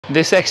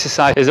This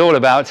exercise is all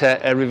about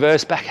a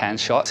reverse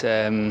backhand shot.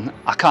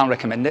 I can't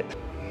recommend it.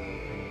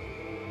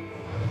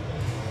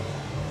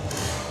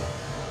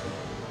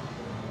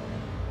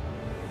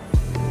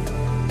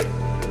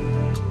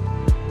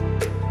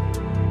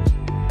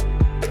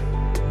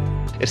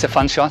 It's a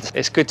fun shot.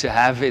 It's good to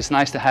have. It's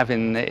nice to have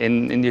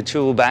in your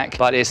tool bag,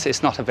 but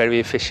it's not a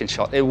very efficient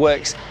shot. It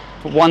works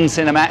once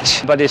in a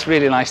match, but it's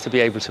really nice to be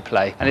able to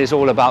play. And it's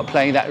all about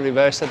playing that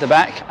reverse at the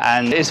back.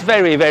 And it's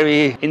very,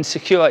 very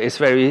insecure. It's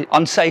very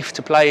unsafe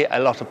to play. A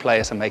lot of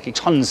players are making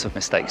tons of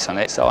mistakes on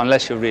it. So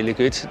unless you're really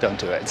good, don't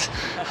do it.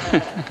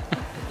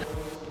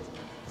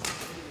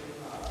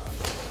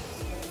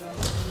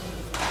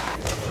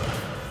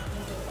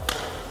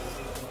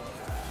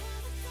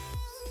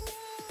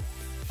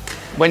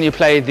 When you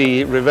play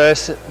the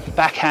reverse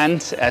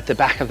backhand at the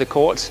back of the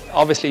court,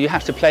 obviously you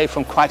have to play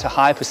from quite a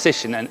high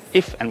position, and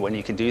if and when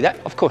you can do that,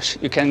 of course,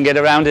 you can get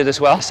around it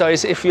as well. So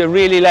if you're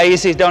really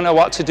lazy, don't know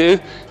what to do,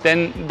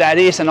 then that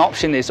is an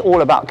option. It's all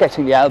about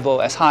getting the elbow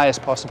as high as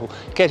possible,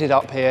 get it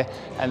up here,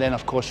 and then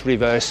of course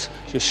reverse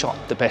your shot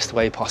the best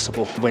way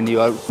possible when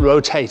you are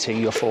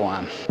rotating your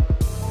forearm.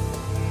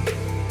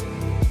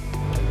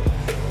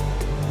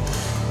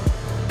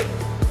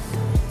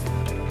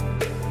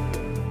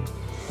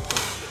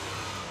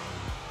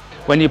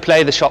 When you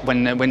play the shot,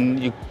 when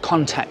you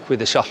contact with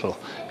the shuttle,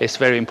 it's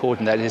very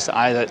important that it's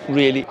either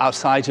really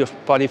outside your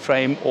body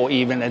frame or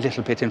even a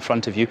little bit in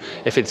front of you.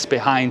 If it's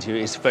behind you,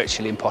 it's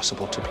virtually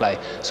impossible to play.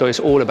 So it's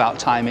all about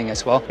timing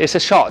as well. It's a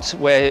shot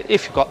where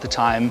if you've got the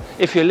time,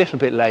 if you're a little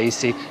bit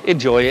lazy,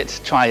 enjoy it,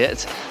 try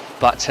it,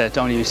 but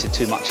don't use it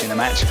too much in a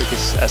match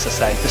because, as I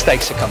say,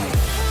 mistakes are coming.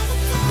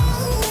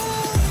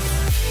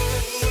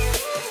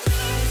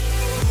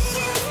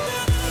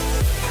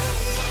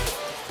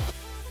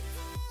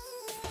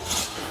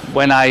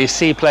 When I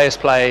see players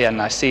play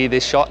and I see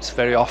this shot,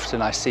 very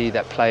often I see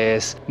that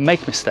players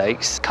make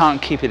mistakes,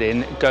 can't keep it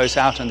in, it goes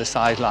out on the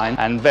sideline,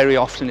 and very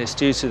often it's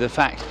due to the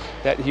fact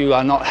that you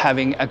are not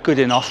having a good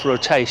enough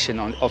rotation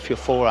of your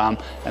forearm,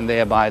 and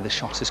thereby the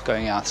shot is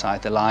going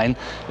outside the line.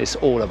 It's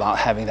all about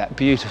having that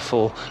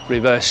beautiful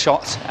reverse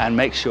shot and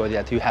make sure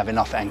that you have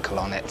enough ankle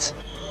on it.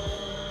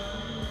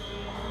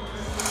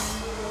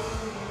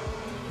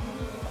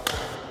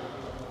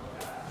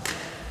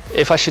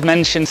 If I should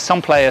mention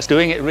some players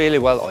doing it really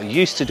well or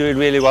used to do it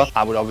really well,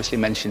 I would obviously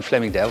mention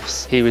Flemming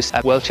Delfs. He was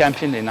a world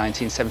champion in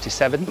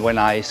 1977. When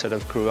I sort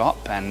of grew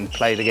up and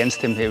played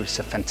against him, he was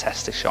a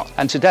fantastic shot.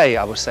 And today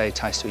I would say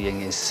Tai Tzu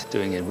Ying is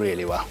doing it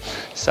really well.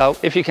 So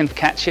if you can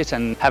catch it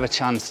and have a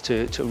chance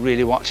to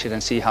really watch it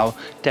and see how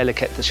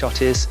delicate the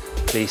shot is,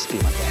 please be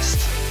my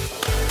guest.